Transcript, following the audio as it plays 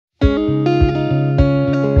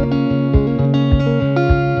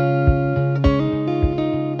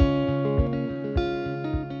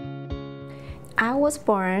was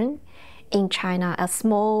born in China, a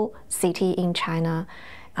small city in China,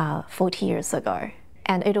 40 years ago.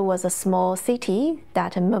 And it was a small city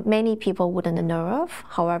that many people wouldn't know of.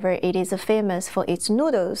 However, it is famous for its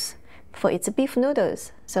noodles, for its beef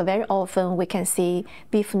noodles. So very often we can see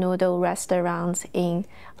beef noodle restaurants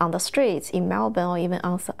on the streets in Melbourne or even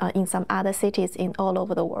in some other cities all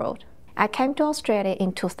over the world. I came to Australia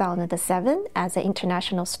in 2007 as an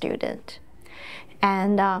international student.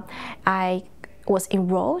 And I was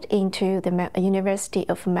enrolled into the University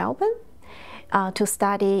of Melbourne to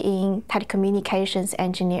study in telecommunications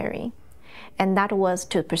engineering. And that was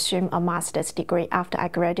to pursue a master's degree after I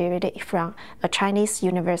graduated from a Chinese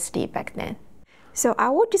university back then. So I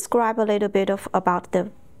will describe a little bit about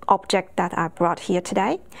the object that I brought here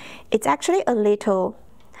today. It's actually a little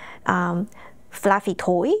fluffy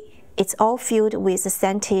toy. It's all filled with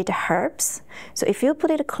scented herbs. So if you put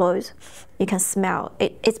it close, you can smell.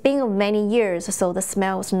 It's been many years, so the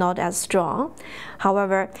smell is not as strong.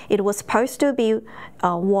 However, it was supposed to be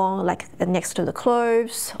worn like next to the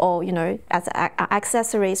clothes or as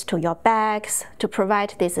accessories to your bags to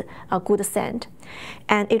provide this good scent.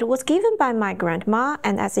 And it was given by my grandma,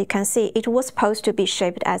 and as you can see, it was supposed to be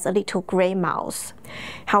shaped as a little gray mouse.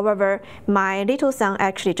 However, my little son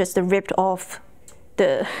actually just ripped off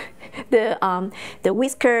the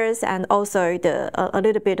whiskers and also a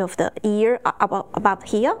little bit of the ear about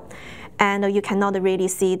here, and you cannot really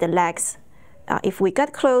see the legs. If we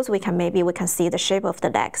get close, maybe we can see the shape of the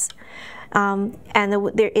legs. And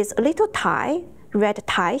there is a little tie, red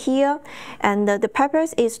tie here, and the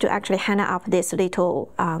purpose is to actually hang up this little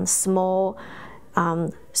small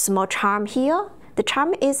charm here. The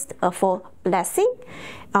charm is for blessing.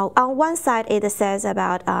 On one side, it says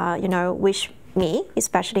about wish me,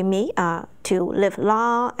 especially me, to live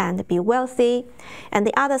long and be wealthy, and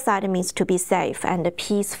the other side means to be safe and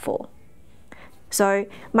peaceful. So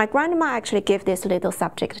my grandma actually gave this little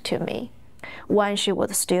subject to me when she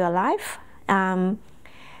was still alive, and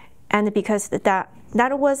because that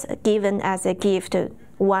was given as a gift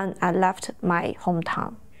when I left my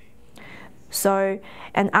hometown. So,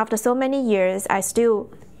 and after so many years, I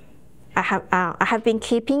have been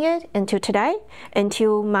keeping it until today,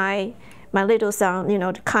 until my little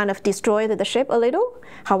son, kind of destroyed the shape a little.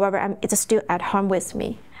 However, it's still at home with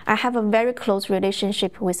me. I have a very close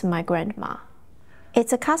relationship with my grandma.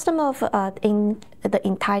 It's a custom of in the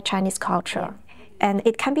entire Chinese culture, and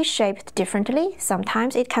it can be shaped differently.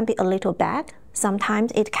 Sometimes it can be a little bag.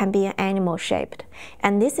 Sometimes it can be an animal shaped.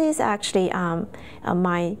 And this is actually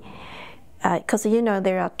because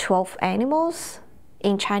there are 12 animals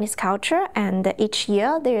in Chinese culture, and each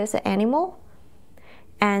year there is an animal.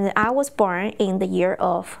 And I was born in the year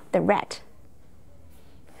of the rat.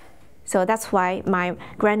 So that's why my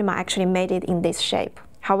grandma actually made it in this shape.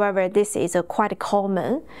 However, this is a quite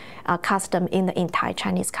common custom in the entire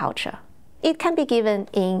Chinese culture. It can be given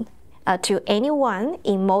to anyone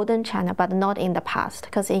in modern China, but not in the past.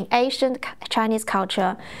 Because in ancient Chinese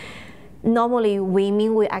culture, normally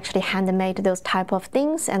women will actually handmade those type of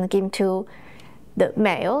things and give to the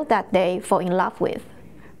male that they fall in love with.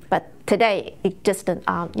 But today, it just,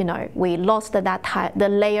 we lost the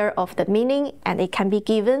layer of the meaning, and it can be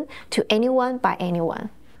given to anyone by anyone.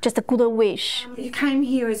 Just a good wish. You came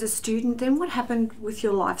here as a student, then what happened with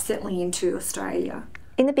your life settling into Australia?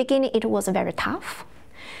 In the beginning, it was very tough,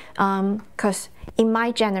 because in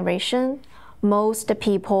my generation, most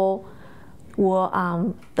people were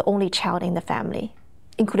the only child in the family,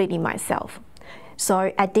 including myself.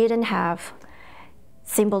 So I didn't have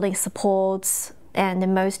sibling supports,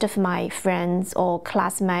 and most of my friends or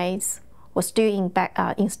classmates were still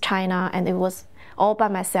in China, and it was all by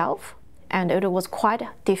myself, and it was quite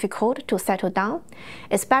difficult to settle down.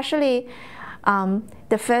 Especially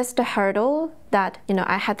the first hurdle that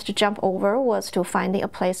I had to jump over was to finding a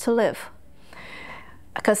place to live.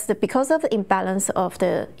 Because of the imbalance of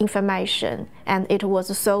the information, and it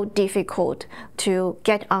was so difficult to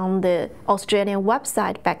get on the Australian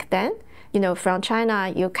website back then. From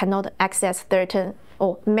China, you cannot access certain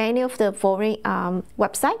or many of the foreign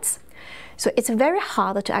websites. So it's very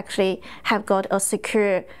hard to actually have got a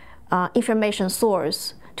secure information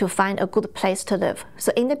source to find a good place to live.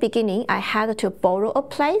 So in the beginning, I had to borrow a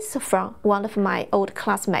place from one of my old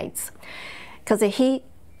classmates, because he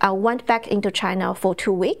went back into China for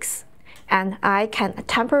 2 weeks, and I can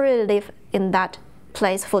temporarily live in that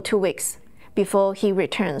place for 2 weeks before he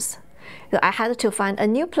returns. So I had to find a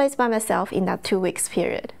new place by myself in that 2 weeks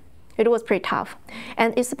period. It was pretty tough.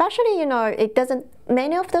 And especially,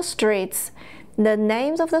 many of the streets, the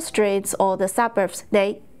names of the streets or the suburbs,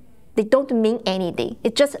 they they don't mean anything.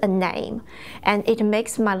 It's just a name, and it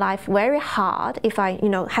makes my life very hard if I,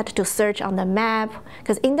 had to search on the map.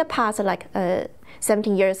 Because in the past, like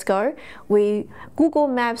 17 years ago, Google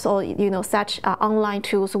Maps or such online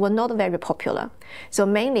tools were not very popular. So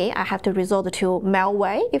mainly, I have to resort to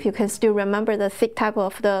Mailway, if you can still remember the thick type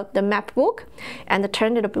of the map book, and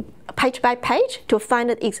turn it page by page to find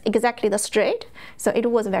exactly the street. So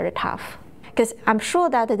it was very tough. Because I'm sure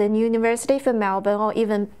that the University of Melbourne, or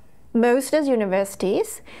even most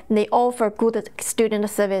universities, they offer good student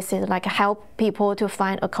services, like help people to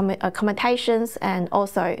find accommodations and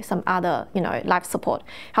also some other, life support.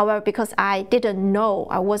 However, because I didn't know,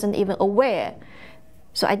 I wasn't even aware,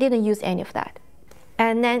 so I didn't use any of that.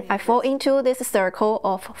 And then I fall into this circle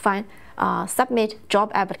of submit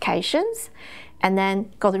job applications, and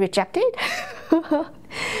then got rejected.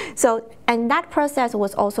 And that process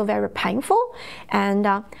was also very painful, and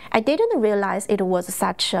I didn't realize it was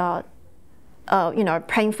such a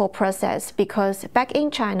painful process, because back in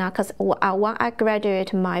China, because when I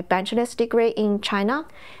graduated my bachelor's degree in China,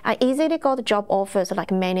 I easily got job offers,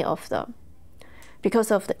 like many of them,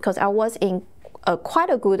 because I was in quite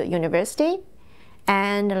a good university,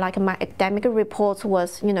 and like my academic reports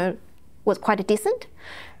was quite decent,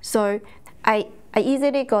 so I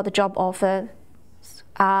easily got a job offer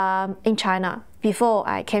in China before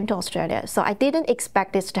I came to Australia. So I didn't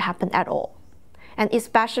expect this to happen at all. And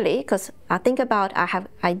especially because I think about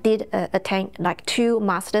I did attain like 2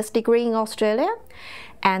 master's degree in Australia,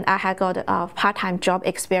 and I had got a part-time job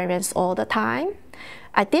experience all the time.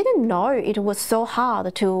 I didn't know it was so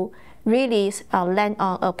hard to really land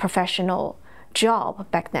on a professional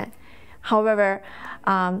job back then. However,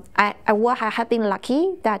 I have been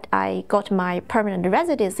lucky that I got my permanent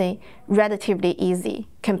residency relatively easy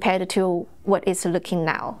compared to what it's looking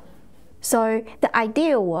now. So the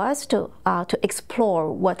idea was to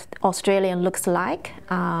explore what Australia looks like,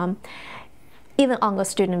 even on a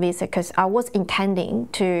student visa, because I was intending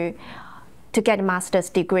to get a master's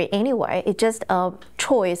degree anyway. It's just a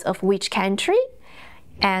choice of which country,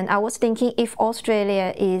 and I was thinking if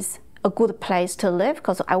Australia is a good place to live,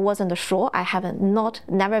 because I wasn't sure. I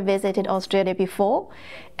never visited Australia before,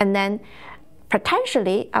 and then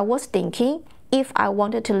potentially I was thinking if I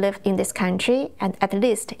wanted to live in this country, and at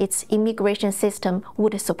least its immigration system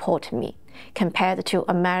would support me, compared to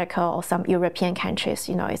America or some European countries.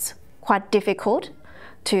 It's quite difficult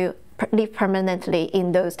to live permanently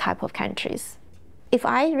in those type of countries. If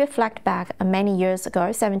I reflect back many years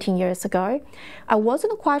ago, 17 years ago, I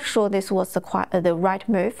wasn't quite sure this was the right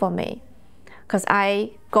move for me, because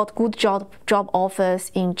I got good job offers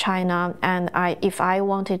in China, and if I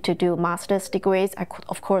wanted to do master's degrees, I could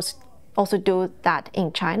of course also do that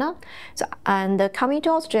in China. And coming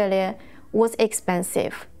to Australia was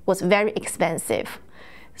very expensive.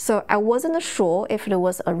 So I wasn't sure if it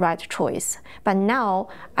was a right choice. But now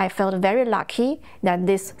I felt very lucky that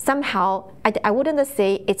this somehow, I wouldn't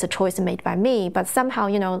say it's a choice made by me, but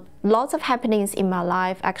somehow, lots of happenings in my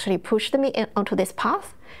life actually pushed me onto this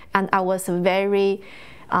path. And I was very,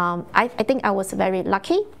 I think I was very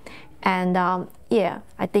lucky. And I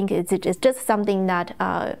think it's just something that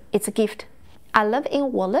it's a gift. I live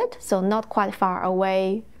in Wallet, so not quite far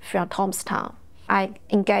away from Thomastown. I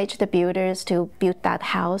engaged the builders to build that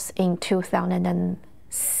house in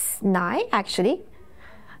 2009, actually.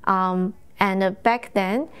 And back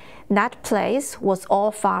then, that place was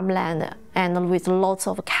all farmland and with lots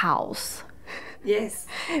of cows. Yes.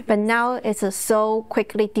 But now it's so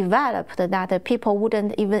quickly developed that people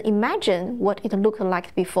wouldn't even imagine what it looked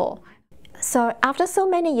like before. So after so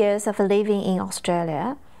many years of living in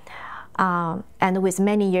Australia, and with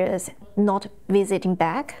many years not visiting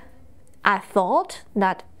back, I thought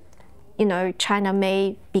that, China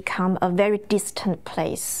may become a very distant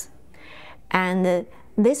place. And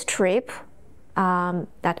this trip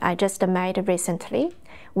that I just made recently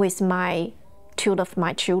with two of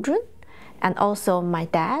my children and also my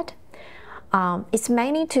dad, it's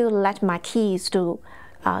mainly to let my kids to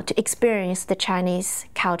experience the Chinese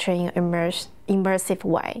culture in an immersive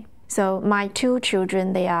way. So my 2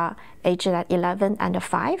 children, they are aged at 11 and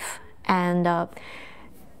 5, and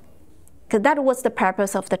that was the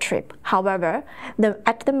purpose of the trip. However,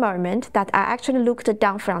 at the moment that I actually looked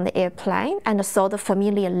down from the airplane and saw the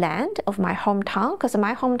familiar land of my hometown, because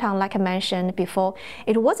my hometown, like I mentioned before,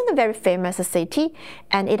 it wasn't a very famous city,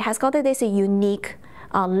 and it has got this unique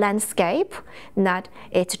landscape that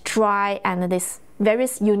it's dry and this very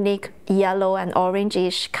unique yellow and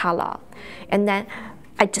orange-ish color. And then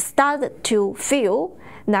I just started to feel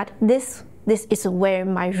that this is where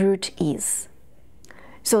my root is.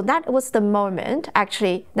 So that was the moment,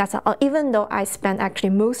 actually, even though I spent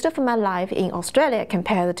actually most of my life in Australia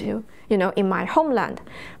compared to, in my homeland.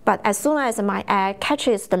 But as soon as my eye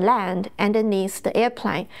catches the land underneath the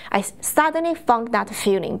airplane, I suddenly found that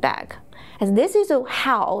feeling back. And this is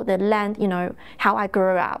how the land, how I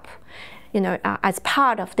grew up, as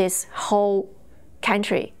part of this whole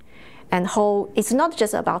country. And it's not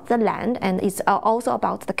just about the land, and it's also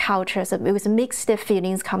about the cultures with mixed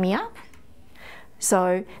feelings coming up.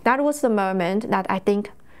 So that was the moment that I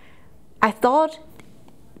thought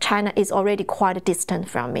China is already quite distant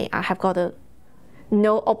from me. I have got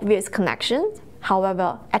no obvious connection.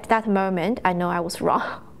 However, at that moment, I know I was wrong.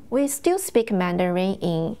 We still speak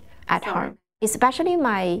Mandarin at home, especially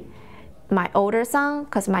my older son,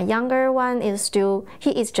 because my younger one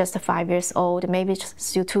he is just 5 years old, maybe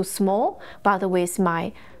still too small. But with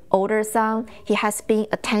my older son, he has been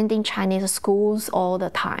attending Chinese schools all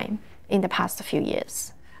the time in the past few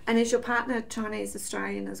years. And is your partner Chinese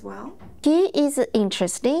Australian as well? He is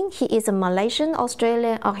interesting. He is a Malaysian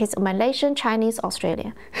Australian, or he's Malaysian Chinese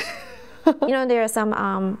Australian. There are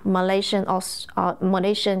some Malaysian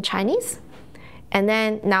Chinese. And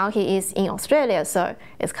then now he is in Australia, so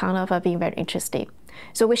it's kind of been very interesting.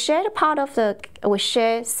 So we share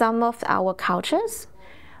some of our cultures,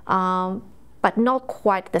 but not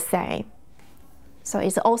quite the same. So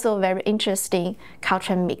it's also a very interesting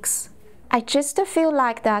culture mix. I just feel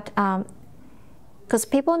like that because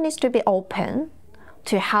people need to be open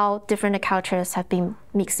to how different cultures have been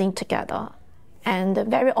mixing together. And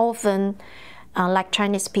very often, like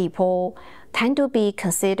Chinese people, tend to be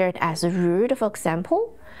considered as rude, for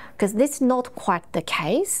example, because this is not quite the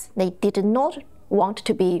case. They did not want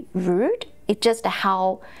to be rude. It's just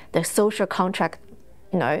how the social contract,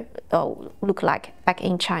 look like back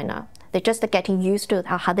in China. They're just getting used to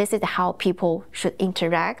how this is how people should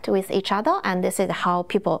interact with each other, and this is how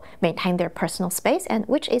people maintain their personal space, and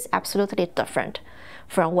which is absolutely different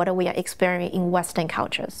from what we are experiencing in Western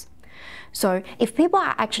cultures. So if people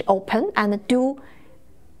are actually open and do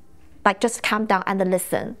just calm down and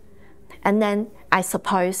listen, and then I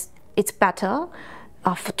suppose it's better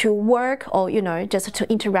to work or just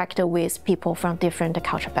to interact with people from different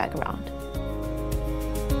cultural background.